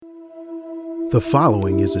The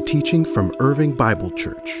following is a teaching from Irving Bible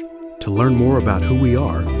Church. To learn more about who we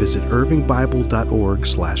are, visit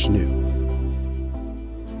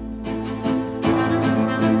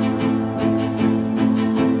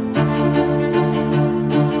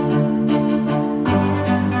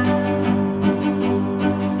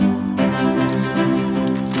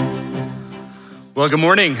Well, good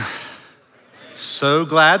morning. So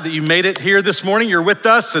glad that you made it here this morning. You're with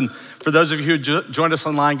us. And for those of you who joined us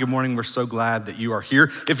online, good morning. We're so glad that you are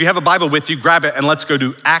here. If you have a Bible with you, grab it and let's go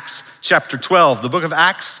to Acts chapter 12, the book of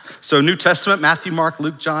Acts. So New Testament, Matthew, Mark,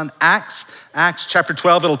 Luke, John, Acts chapter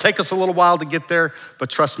 12. It'll take us a little while to get there, but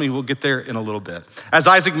trust me, we'll get there in a little bit. As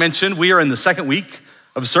Isaac mentioned, we are in the second week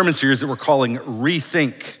of a sermon series that we're calling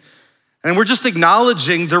Rethink. And we're just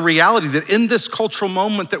acknowledging the reality that in this cultural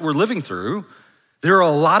moment that we're living through, there are a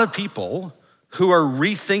lot of people who are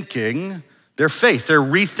rethinking their faith. They're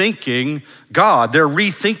rethinking God. They're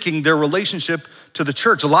rethinking their relationship to the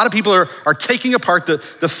church. A lot of people are taking apart the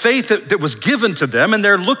faith that was given to them, and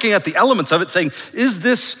they're looking at the elements of it saying, is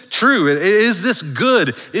this true? Is this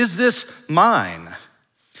good? Is this mine?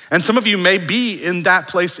 And some of you may be in that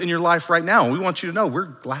place in your life right now. We want you to know we're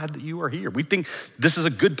glad that you are here. We think this is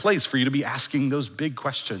a good place for you to be asking those big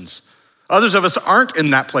questions. Others of us aren't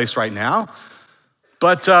in that place right now.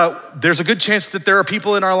 But there's a good chance that there are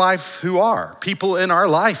people in our life who are. People in our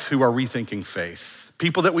life who are rethinking faith.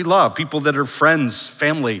 People that we love, people that are friends,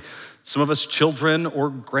 family, some of us children or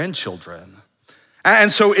grandchildren.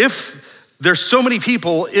 And so if there's so many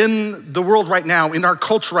people in the world right now, in our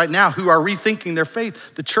culture right now, who are rethinking their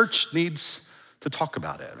faith, the church needs to talk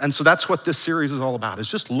about it. And so that's what this series is all about, is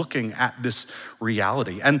just looking at this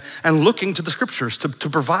reality and looking to the scriptures to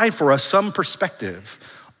provide for us some perspective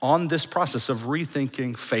on this process of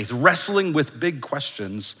rethinking faith, wrestling with big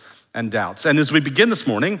questions and doubts. And as we begin this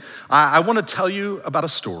morning, I want to tell you about a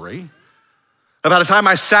story about a time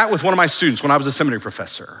I sat with one of my students when I was a seminary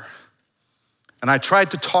professor, and I tried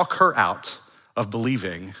to talk her out of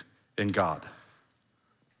believing in God.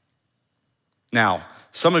 Now,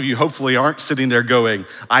 some of you hopefully aren't sitting there going,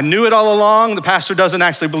 I knew it all along, the pastor doesn't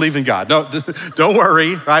actually believe in God. No, don't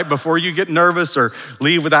worry, right? Before you get nervous or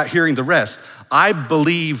leave without hearing the rest, I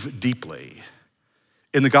believe deeply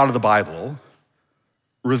in the God of the Bible,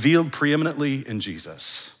 revealed preeminently in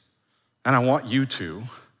Jesus. And I want you to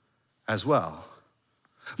as well.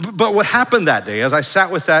 But what happened that day, as I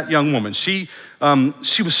sat with that young woman, she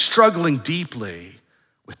was struggling deeply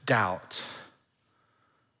with doubt.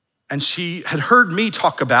 And she had heard me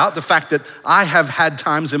talk about the fact that I have had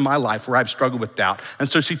times in my life where I've struggled with doubt. And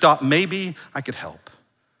so she thought maybe I could help.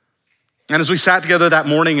 And as we sat together that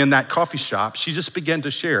morning in that coffee shop, she just began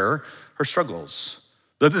to share her struggles,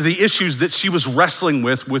 the issues that she was wrestling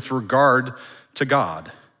with regard to God.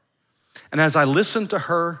 And as I listened to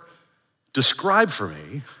her describe for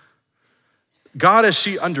me God as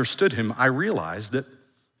she understood him, I realized that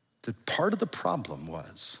part of the problem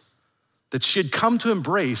was that she had come to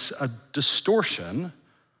embrace a distortion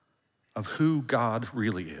of who God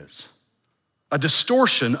really is. A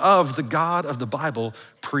distortion of the God of the Bible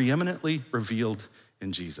preeminently revealed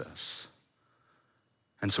in Jesus.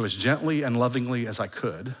 And so as gently and lovingly as I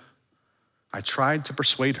could, I tried to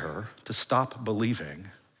persuade her to stop believing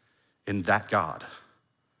in that God.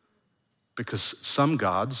 Because some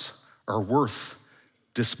gods are worth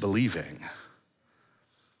disbelieving.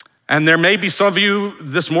 And there may be some of you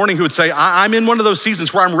this morning who would say, I'm in one of those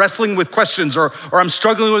seasons where I'm wrestling with questions or I'm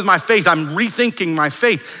struggling with my faith. I'm rethinking my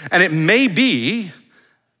faith. And it may be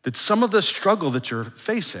that some of the struggle that you're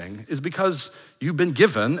facing is because you've been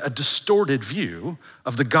given a distorted view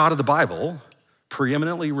of the God of the Bible,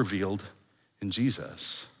 preeminently revealed in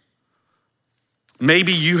Jesus.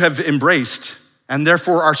 Maybe you have embraced and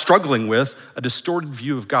therefore are struggling with a distorted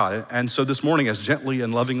view of God. And so this morning, as gently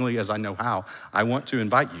and lovingly as I know how, I want to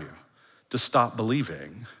invite you to stop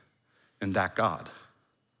believing in that God.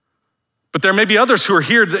 But there may be others who are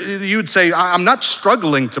here that you would say, I'm not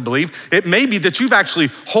struggling to believe. It may be that you've actually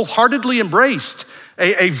wholeheartedly embraced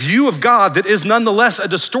a view of God that is nonetheless a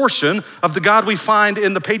distortion of the God we find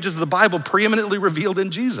in the pages of the Bible preeminently revealed in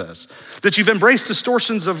Jesus. That you've embraced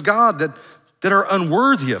distortions of God that are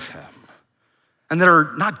unworthy of him and that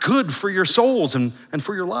are not good for your souls and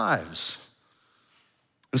for your lives.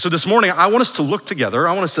 And so this morning, I want us to look together,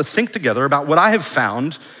 I want us to think together about what I have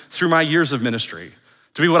found through my years of ministry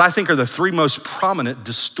to be what I think are the three most prominent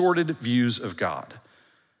distorted views of God,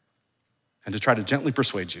 and to try to gently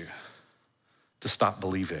persuade you to stop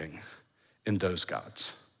believing in those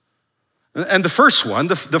gods. And the first one,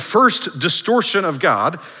 the first distortion of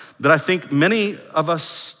God that I think many of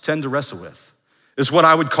us tend to wrestle with is what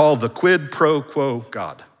I would call the quid pro quo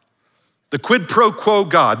God. The quid pro quo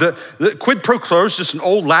God. The quid pro quo is just an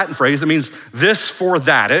old Latin phrase that means this for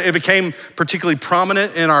that. It became particularly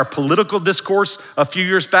prominent in our political discourse a few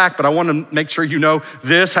years back, but I want to make sure you know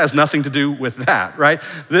this has nothing to do with that, right?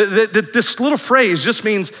 This little phrase just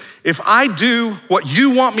means if I do what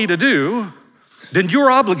you want me to do, then you're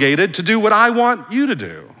obligated to do what I want you to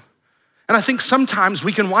do. And I think sometimes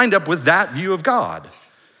we can wind up with that view of God.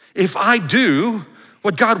 If I do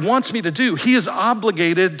what God wants me to do, he is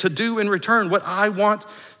obligated to do in return what I want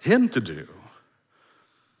him to do.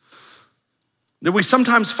 That we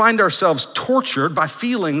sometimes find ourselves tortured by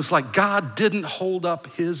feelings like God didn't hold up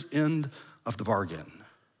his end of the bargain.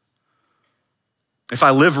 If I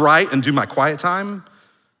live right and do my quiet time,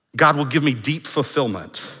 God will give me deep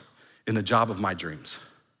fulfillment in the job of my dreams.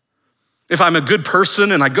 If I'm a good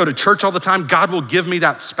person and I go to church all the time, God will give me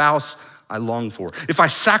that spouse I long for. If I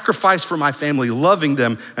sacrifice for my family, loving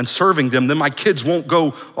them and serving them, then my kids won't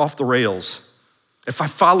go off the rails. If I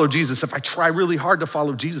follow Jesus, if I try really hard to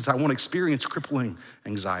follow Jesus, I won't experience crippling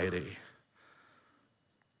anxiety.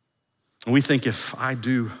 And we think if I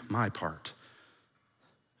do my part,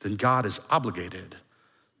 then God is obligated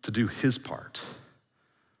to do his part.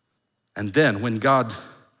 And then when God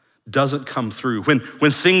doesn't come through, when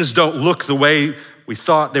things don't look the way we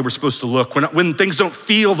thought they were supposed to look, when things don't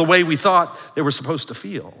feel the way we thought they were supposed to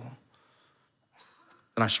feel,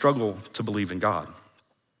 then I struggle to believe in God.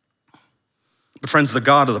 But friends, the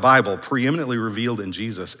God of the Bible, preeminently revealed in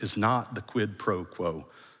Jesus, is not the quid pro quo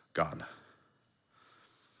God.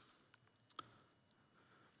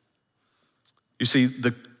 You see,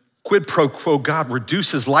 the quid pro quo God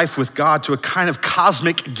reduces life with God to a kind of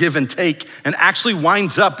cosmic give and take and actually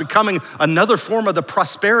winds up becoming another form of the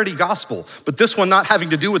prosperity gospel, but this one not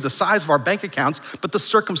having to do with the size of our bank accounts, but the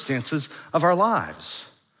circumstances of our lives.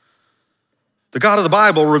 The God of the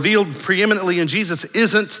Bible, revealed preeminently in Jesus,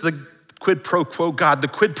 isn't the quid pro quo God. The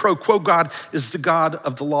quid pro quo God is the God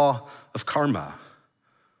of the law of karma.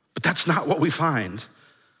 But that's not what we find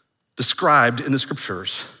described in the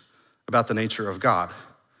scriptures about the nature of God.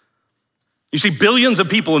 You see, billions of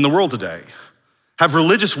people in the world today have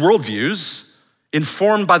religious worldviews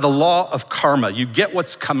informed by the law of karma. You get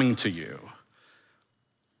what's coming to you.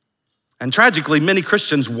 And tragically, many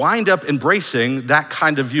Christians wind up embracing that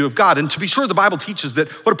kind of view of God. And to be sure, the Bible teaches that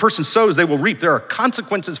what a person sows, they will reap. There are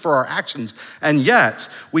consequences for our actions. And yet,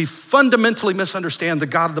 we fundamentally misunderstand the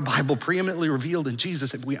God of the Bible preeminently revealed in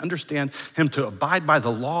Jesus if we understand him to abide by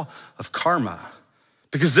the law of karma.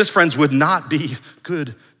 Because this, friends, would not be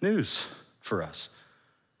good news for us.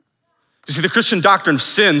 You see, the Christian doctrine of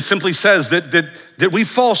sin simply says that we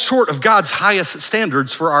fall short of God's highest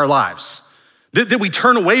standards for our lives, that we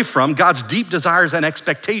turn away from God's deep desires and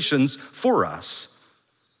expectations for us.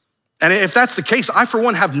 And if that's the case, I, for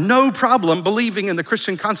one, have no problem believing in the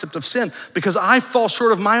Christian concept of sin because I fall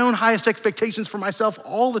short of my own highest expectations for myself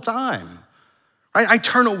all the time. Right? I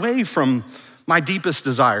turn away from my deepest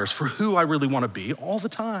desires for who I really want to be all the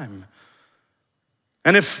time.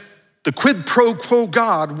 And if the quid pro quo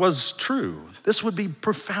God was true, this would be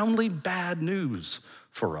profoundly bad news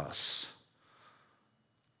for us.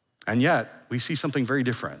 And yet, we see something very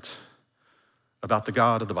different about the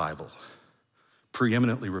God of the Bible,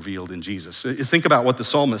 preeminently revealed in Jesus. Think about what the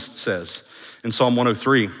psalmist says in Psalm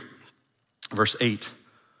 103, verse 8.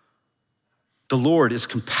 The Lord is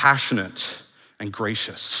compassionate and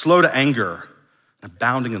gracious, slow to anger, and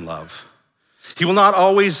abounding in love. He will not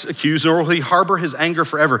always accuse, nor will he harbor his anger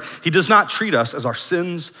forever. He does not treat us as our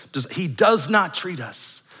sins, he does not treat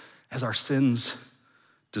us as our sins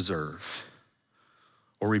deserve,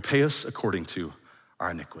 or repay us according to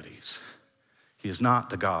our iniquities. He is not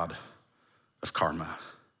the God of karma.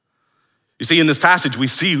 You see, in this passage, we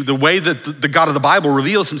see the way that the God of the Bible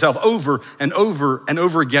reveals himself over and over and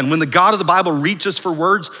over again. When the God of the Bible reaches for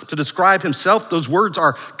words to describe himself, those words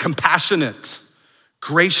are compassionate,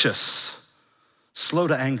 gracious, slow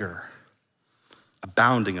to anger,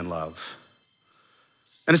 abounding in love.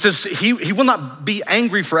 And it says he will not be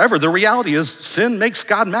angry forever. The reality is sin makes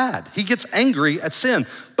God mad. He gets angry at sin,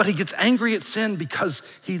 but he gets angry at sin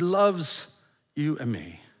because he loves you and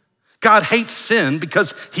me. God hates sin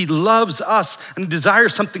because he loves us and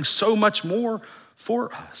desires something so much more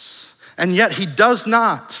for us. And yet he does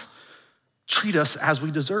not treat us as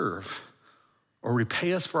we deserve or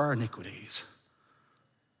repay us for our iniquities.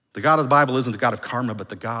 The God of the Bible isn't the God of karma, but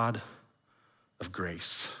the God of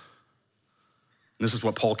grace. And this is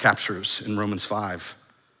what Paul captures in Romans 5,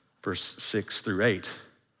 verse 6 through 8.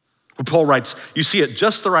 Where Paul writes, you see, at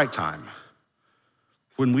just the right time,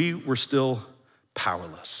 when we were still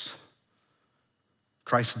powerless,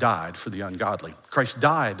 Christ died for the ungodly. Christ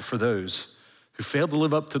died for those who fail to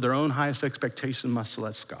live up to their own highest expectation, much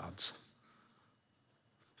less God's.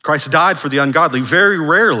 Christ died for the ungodly. Very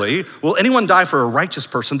rarely will anyone die for a righteous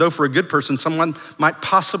person, though for a good person, someone might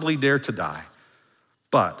possibly dare to die.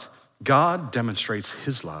 But God demonstrates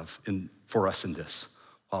his love for us in this.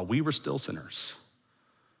 While we were still sinners,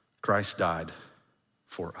 Christ died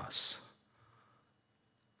for us.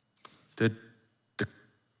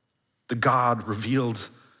 The God revealed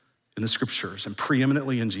in the scriptures and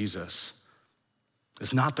preeminently in Jesus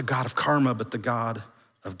is not the God of karma, but the God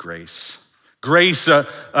of grace. Grace,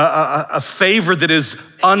 a favor that is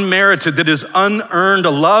unmerited, that is unearned, a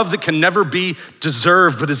love that can never be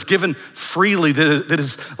deserved, but is given freely, that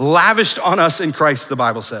is lavished on us in Christ, the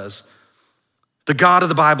Bible says. The God of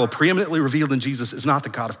the Bible, preeminently revealed in Jesus, is not the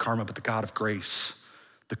God of karma, but the God of grace.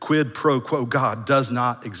 The quid pro quo God does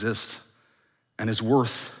not exist and is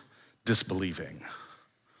worth disbelieving.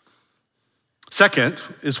 Second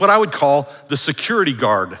is what I would call the security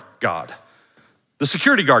guard God. The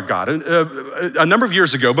security guard God. A number of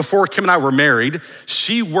years ago, before Kim and I were married,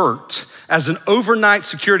 she worked as an overnight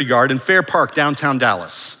security guard in Fair Park, downtown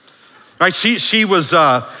Dallas. Right? She was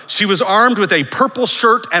armed with a purple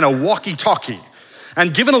shirt and a walkie-talkie,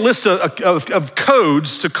 and given a list of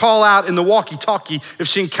codes to call out in the walkie-talkie if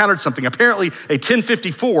she encountered something. Apparently, a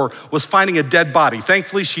 1054 was finding a dead body.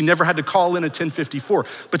 Thankfully, she never had to call in a 1054.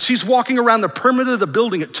 But she's walking around the perimeter of the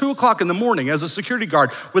building at 2 o'clock in the morning as a security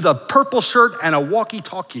guard with a purple shirt and a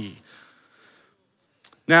walkie-talkie.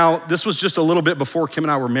 Now, this was just a little bit before Kim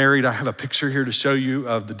and I were married. I have a picture here to show you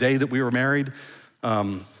of the day that we were married.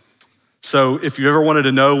 So if you ever wanted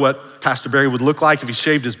to know what Pastor Barry would look like if he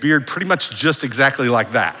shaved his beard, pretty much just exactly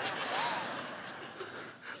like that.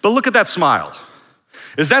 But look at that smile.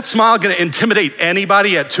 Is that smile gonna intimidate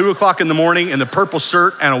anybody at 2 o'clock in the morning in the purple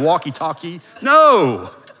shirt and a walkie-talkie?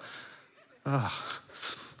 No.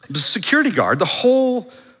 The security guard, the whole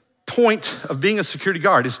point of being a security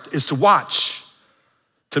guard is to watch,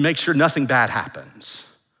 to make sure nothing bad happens.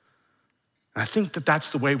 And I think that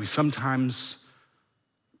that's the way we sometimes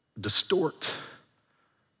distort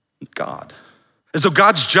God. As though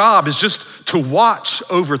God's job is just to watch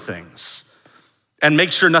over things and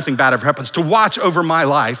make sure nothing bad ever happens, to watch over my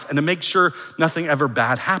life and to make sure nothing ever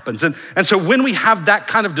bad happens. And so when we have that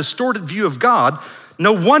kind of distorted view of God,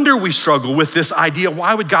 no wonder we struggle with this idea,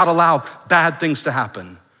 why would God allow bad things to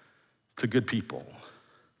happen to good people?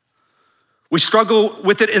 We struggle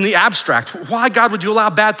with it in the abstract. Why, God, would you allow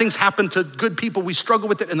bad things happen to good people? We struggle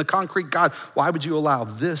with it in the concrete. God, why would you allow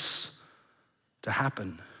this to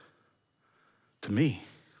happen to me?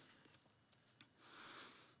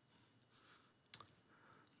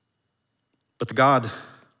 But the God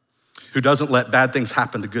who doesn't let bad things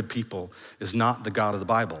happen to good people is not the God of the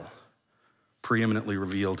Bible, preeminently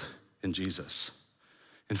revealed in Jesus.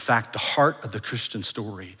 In fact, the heart of the Christian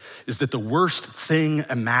story is that the worst thing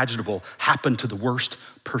imaginable happened to the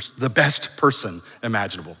best person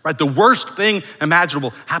imaginable, right? The worst thing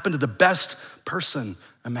imaginable happened to the best person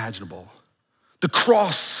imaginable. The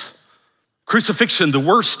cross, crucifixion, the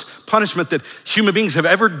worst punishment that human beings have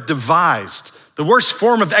ever devised, the worst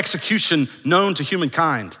form of execution known to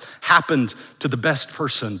humankind, happened to the best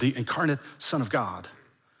person, the incarnate Son of God.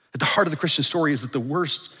 At the heart of the Christian story is that the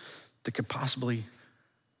worst that could possibly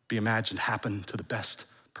be imagined happened to the best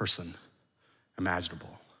person imaginable.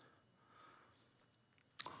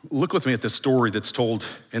 Look with me at this story that's told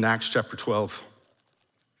in Acts chapter 12.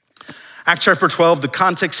 Acts chapter 12, the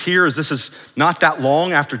context here is this is not that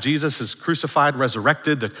long after Jesus is crucified,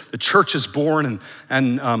 resurrected, the church is born,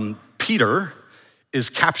 and Peter is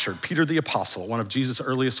captured. Peter the apostle, one of Jesus'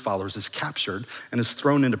 earliest followers, is captured and is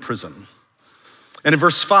thrown into prison. And in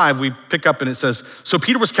verse 5, we pick up and it says, so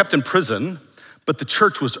Peter was kept in prison, but the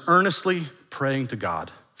church was earnestly praying to God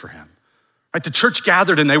for him. Right? The church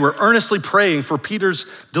gathered and they were earnestly praying for Peter's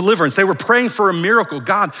deliverance. They were praying for a miracle.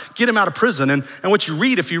 God, get him out of prison. And what you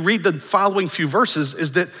read, if you read the following few verses,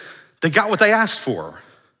 is that they got what they asked for.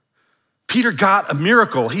 Peter got a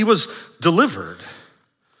miracle. He was delivered.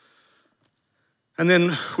 And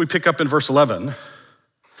then we pick up in verse 11.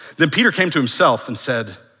 Then Peter came to himself and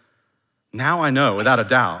said, now I know without a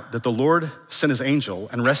doubt that the Lord sent his angel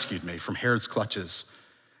and rescued me from Herod's clutches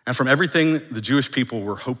and from everything the Jewish people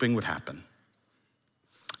were hoping would happen.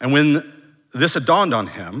 And when this had dawned on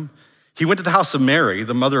him, he went to the house of Mary,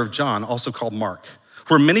 the mother of John, also called Mark,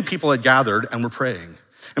 where many people had gathered and were praying.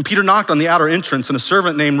 And Peter knocked on the outer entrance, and a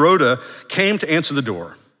servant named Rhoda came to answer the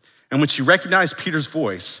door. And when she recognized Peter's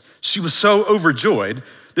voice, she was so overjoyed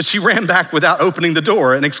that she ran back without opening the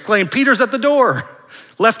door and exclaimed, Peter's at the door.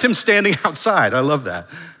 Left him standing outside. I love that.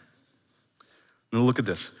 And look at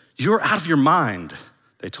this. You're out of your mind,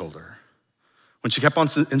 they told her. When she kept on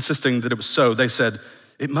insisting that it was so, they said,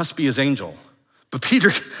 it must be his angel. But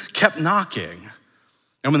Peter kept knocking.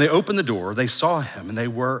 And when they opened the door, they saw him and they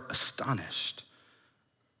were astonished.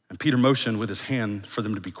 And Peter motioned with his hand for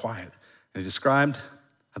them to be quiet. And he described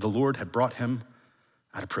how the Lord had brought him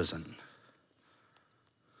out of prison.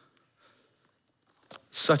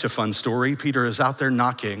 Such a fun story. Peter is out there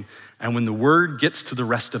knocking, and when the word gets to the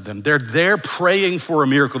rest of them, they're there praying for a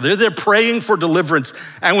miracle. They're there praying for deliverance.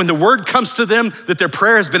 And when the word comes to them that their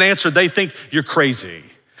prayer has been answered, they think you're crazy.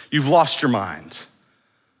 You've lost your mind.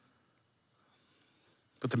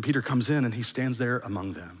 But then Peter comes in and he stands there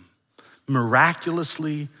among them,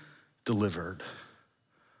 miraculously delivered.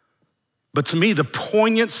 But to me, the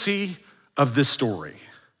poignancy of this story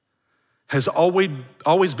has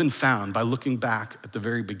always been found by looking back at the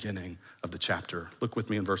very beginning of the chapter. Look with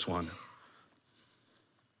me in verse 1.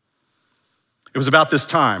 It was about this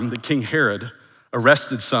time that King Herod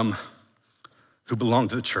arrested some who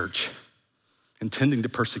belonged to the church, intending to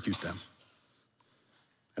persecute them.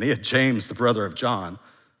 And he had James, the brother of John,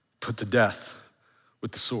 put to death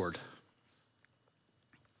with the sword.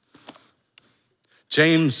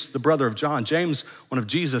 James, the brother of John, James, one of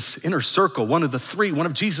Jesus' inner circle, one of the three, one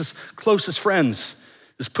of Jesus' closest friends,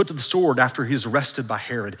 is put to the sword after he is arrested by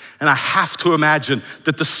Herod. And I have to imagine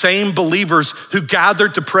that the same believers who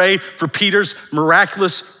gathered to pray for Peter's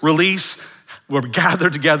miraculous release were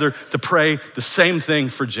gathered together to pray the same thing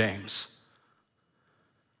for James.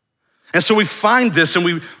 And so we find this and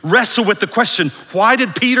we wrestle with the question, why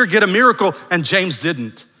did Peter get a miracle and James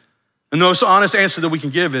didn't? And the most honest answer that we can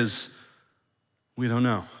give is, we don't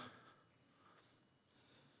know.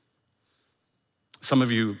 Some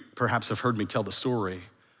of you perhaps have heard me tell the story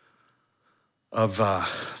of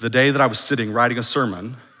the day that I was sitting writing a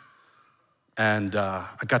sermon, and I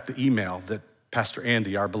got the email that Pastor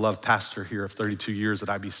Andy, our beloved pastor here of 32 years at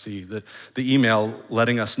IBC, the email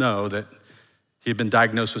letting us know that he had been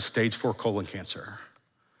diagnosed with stage 4 colon cancer.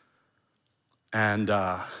 And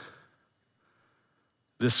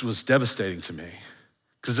this was devastating to me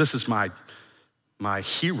because this is my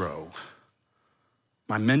hero,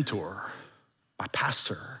 my mentor, my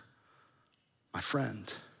pastor, my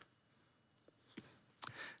friend.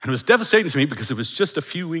 And it was devastating to me because it was just a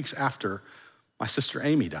few weeks after my sister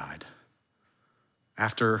Amy died,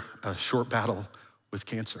 after a short battle with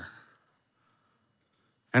cancer.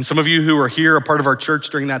 And some of you who are here, a part of our church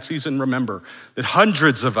during that season, remember that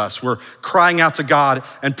hundreds of us were crying out to God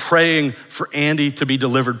and praying for Andy to be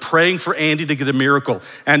delivered, praying for Andy to get a miracle.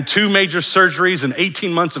 And 2 major surgeries and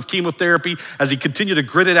 18 months of chemotherapy as he continued to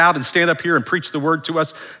grit it out and stand up here and preach the word to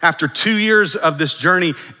us. After 2 years of this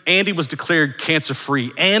journey, Andy was declared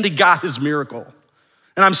cancer-free. Andy got his miracle.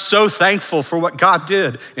 And I'm so thankful for what God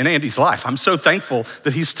did in Andy's life. I'm so thankful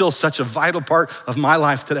that he's still such a vital part of my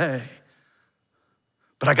life today.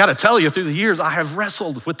 But I gotta tell you, through the years, I have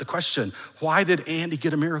wrestled with the question, why did Andy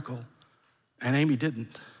get a miracle and Amy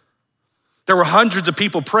didn't? There were hundreds of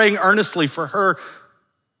people praying earnestly for her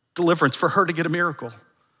deliverance, for her to get a miracle.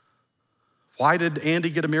 Why did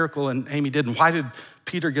Andy get a miracle and Amy didn't? Why did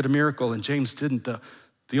Peter get a miracle and James didn't?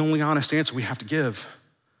 The only honest answer we have to give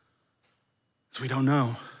is we don't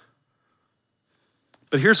know.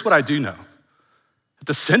 But here's what I do know. At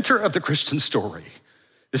the center of the Christian story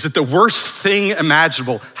is that the worst thing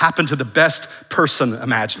imaginable happened to the best person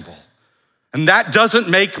imaginable. And that doesn't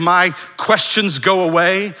make my questions go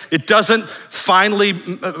away. It doesn't finally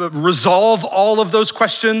resolve all of those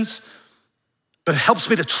questions, but it helps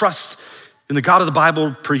me to trust in the God of the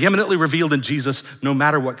Bible, preeminently revealed in Jesus, no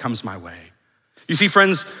matter what comes my way. You see,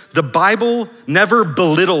 friends, the Bible never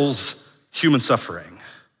belittles human suffering,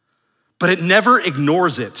 but it never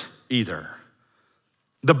ignores it either.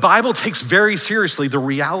 The Bible takes very seriously the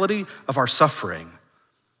reality of our suffering.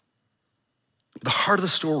 The heart of the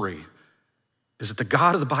story is that the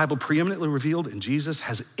God of the Bible, preeminently revealed in Jesus,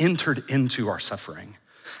 has entered into our suffering,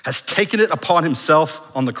 has taken it upon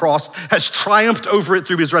himself on the cross, has triumphed over it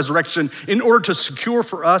through his resurrection in order to secure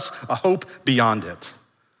for us a hope beyond it.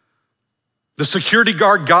 The security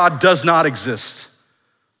guard God does not exist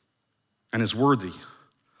and is worthy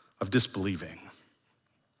of disbelieving.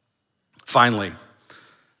 Finally,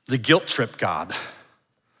 the guilt trip God.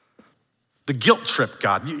 The guilt trip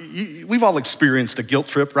God. We've all experienced a guilt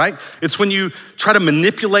trip, right? It's when you try to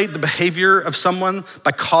manipulate the behavior of someone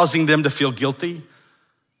by causing them to feel guilty,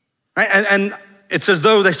 right? And it's as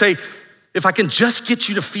though they say, if I can just get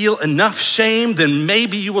you to feel enough shame, then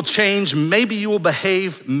maybe you will change, maybe you will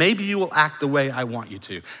behave, maybe you will act the way I want you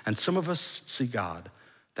to. And some of us see God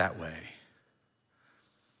that way.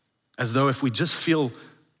 As though if we just feel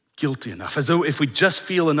guilty enough, as though if we just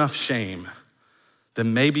feel enough shame,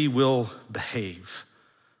 then maybe we'll behave.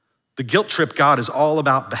 The guilt trip God is all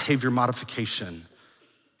about behavior modification,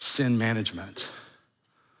 sin management.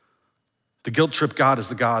 The guilt trip God is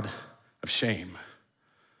the God of shame.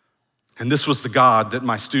 And this was the God that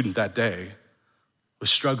my student that day was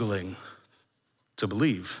struggling to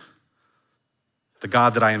believe. The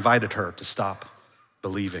God that I invited her to stop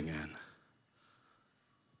believing in.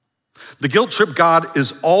 The guilt trip God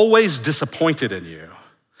is always disappointed in you,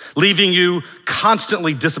 leaving you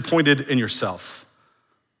constantly disappointed in yourself.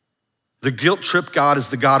 The guilt trip God is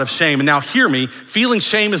the God of shame. And now hear me, feeling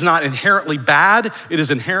shame is not inherently bad, it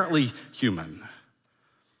is inherently human.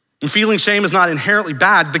 And feeling shame is not inherently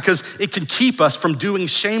bad because it can keep us from doing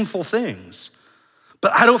shameful things.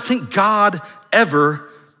 But I don't think God ever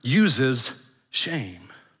uses shame.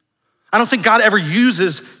 I don't think God ever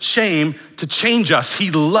uses shame to change us.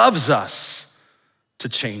 He loves us to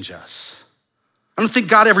change us. I don't think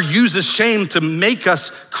God ever uses shame to make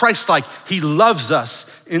us Christ-like. He loves us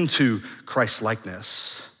into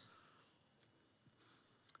Christ-likeness.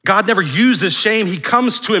 God never uses shame. He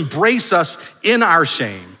comes to embrace us in our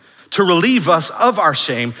shame, to relieve us of our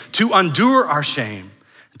shame, to endure our shame,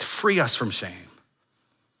 and to free us from shame.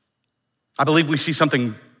 I believe we see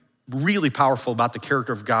something really powerful about the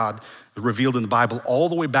character of God revealed in the Bible all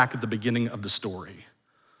the way back at the beginning of the story.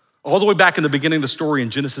 All the way back in the beginning of the story in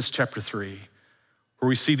Genesis chapter 3, where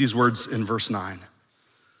we see these words in verse 9.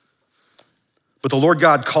 But the Lord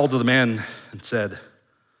God called to the man and said,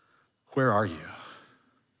 "Where are you?"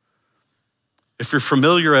 If you're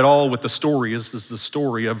familiar at all with the story, this is the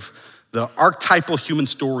story of the archetypal human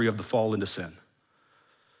story of the fall into sin.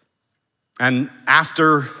 And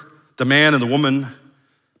after the man and the woman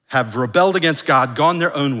have rebelled against God, gone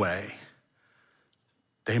their own way,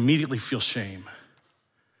 they immediately feel shame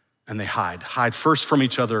and they hide first from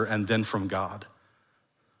each other and then from God.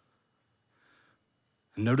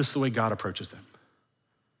 And notice the way God approaches them.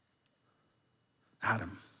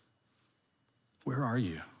 Adam, where are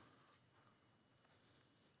you?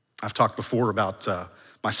 I've talked before about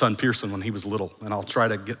my son Pearson when he was little, and I'll try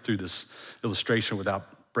to get through this illustration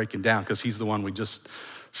without breaking down because he's the one we just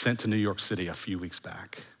sent to New York City a few weeks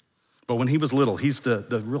back. But when he was little, he's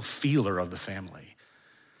the real feeler of the family.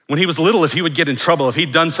 When he was little, if he would get in trouble, if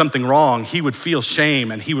he'd done something wrong, he would feel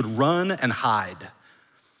shame and he would run and hide.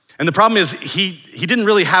 And the problem is he didn't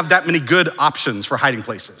really have that many good options for hiding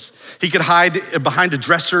places. He could hide behind a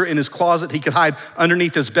dresser in his closet, he could hide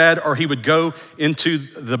underneath his bed, or he would go into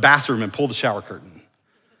the bathroom and pull the shower curtain.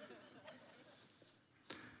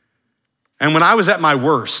 And when I was at my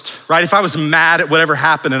worst, right, if I was mad at whatever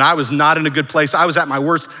happened and I was not in a good place, I was at my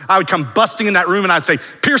worst, I would come busting in that room and I'd say,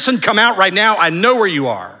 "Pearson, come out right now, I know where you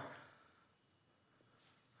are."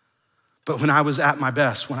 But when I was at my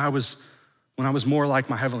best, when I was more like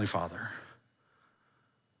my Heavenly Father,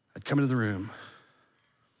 I'd come into the room,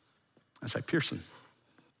 I'd say, "Pearson,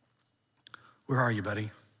 where are you, buddy?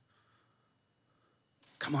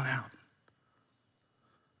 Come on out."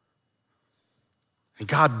 And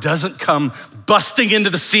God doesn't come busting into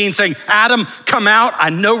the scene saying, "Adam, come out, I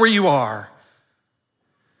know where you are."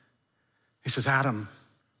 He says, "Adam,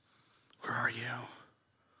 where are you?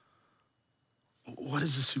 What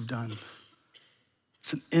is this you've done?"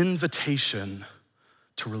 It's an invitation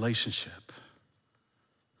to relationship.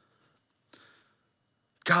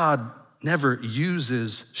 God never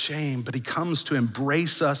uses shame, but he comes to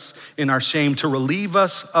embrace us in our shame, to relieve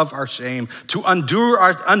us of our shame, to undo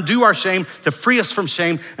our shame, to free us from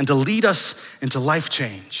shame, and to lead us into life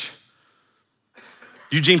change.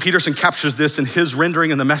 Eugene Peterson captures this in his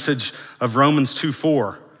rendering in the message of Romans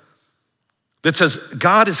 2:4 that says,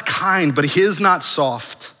 "God is kind, but he is not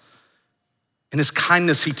soft. In his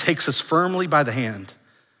kindness, he takes us firmly by the hand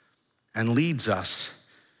and leads us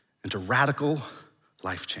into radical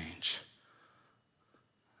life change."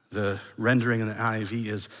 The rendering in the NIV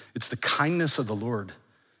is, it's the kindness of the Lord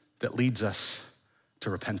that leads us to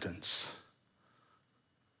repentance.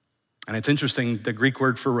 And it's interesting, the Greek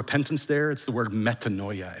word for repentance there, it's the word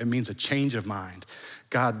metanoia. It means a change of mind.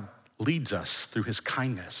 God leads us through his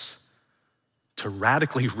kindness to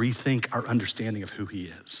radically rethink our understanding of who he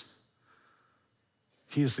is.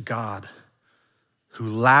 He is the God who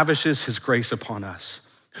lavishes his grace upon us,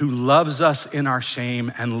 who loves us in our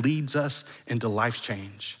shame and leads us into life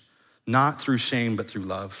change, not through shame, but through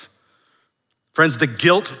love. Friends, the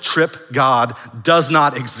guilt trip God does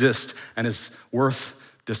not exist and is worth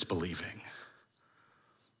disbelieving.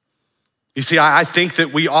 You see, I think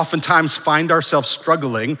that we oftentimes find ourselves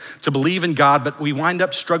struggling to believe in God, but we wind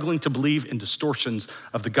up struggling to believe in distortions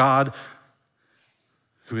of the God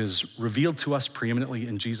who is revealed to us preeminently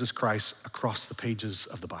in Jesus Christ across the pages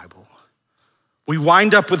of the Bible. We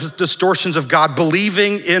wind up with distortions of God,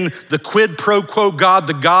 believing in the quid pro quo God,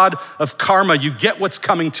 the God of karma. You get what's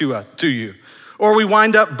coming to you. Or we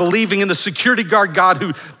wind up believing in the security guard God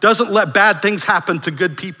who doesn't let bad things happen to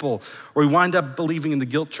good people. Or we wind up believing in the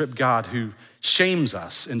guilt trip God who shames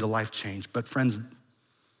us into life change. But friends,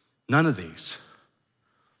 none of these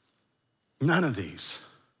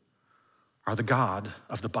are the God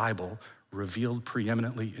of the Bible revealed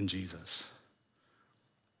preeminently in Jesus.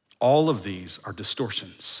 All of these are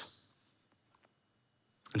distortions.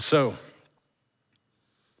 And so,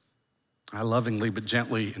 I lovingly but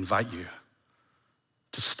gently invite you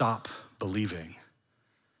to stop believing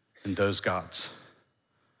in those gods,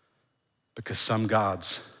 because some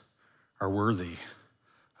gods are worthy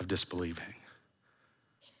of disbelieving.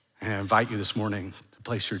 And I invite you this morning to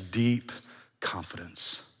place your deep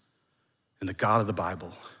confidence in the God of the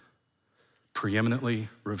Bible, preeminently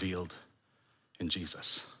revealed in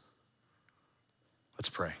Jesus. Let's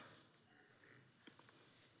pray.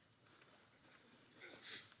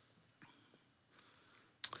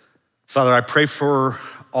 Father, I pray for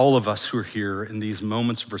all of us who are here in these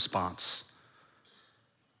moments of response,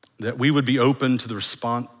 that we would be open to the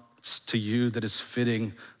response to you that is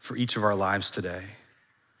fitting for each of our lives today.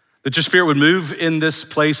 That your Spirit would move in this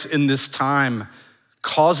place, in this time,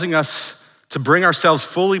 causing us to bring ourselves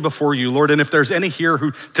fully before you, Lord. And if there's any here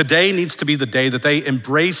who today needs to be the day that they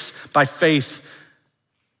embrace by faith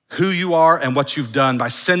who you are and what you've done by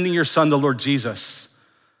sending your Son, the Lord Jesus,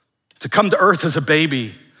 to come to earth as a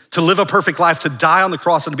baby, to live a perfect life, to die on the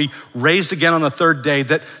cross and to be raised again on the third day,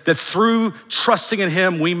 that through trusting in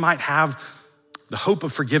him, we might have the hope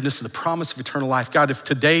of forgiveness and the promise of eternal life. God, if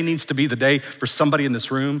today needs to be the day for somebody in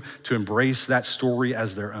this room to embrace that story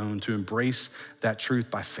as their own, to embrace that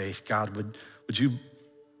truth by faith, God, would you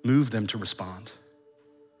move them to respond?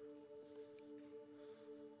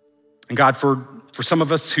 And God, for some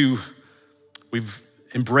of us who we've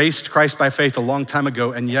embraced Christ by faith a long time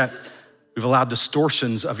ago, and yet we've allowed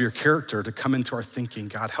distortions of your character to come into our thinking.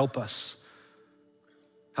 God, help us.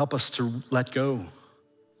 Help us to let go,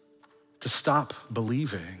 to stop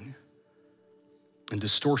believing in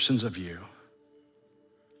distortions of you,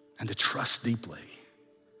 and to trust deeply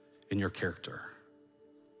in your character.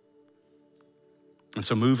 And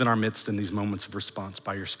so move in our midst in these moments of response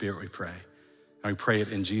by your Spirit, we pray. And we pray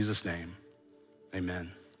it in Jesus' name,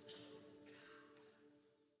 amen.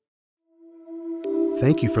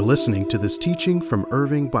 Thank you for listening to this teaching from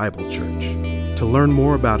Irving Bible Church. To learn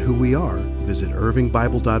more about who we are, visit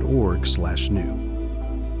irvingbible.org/new.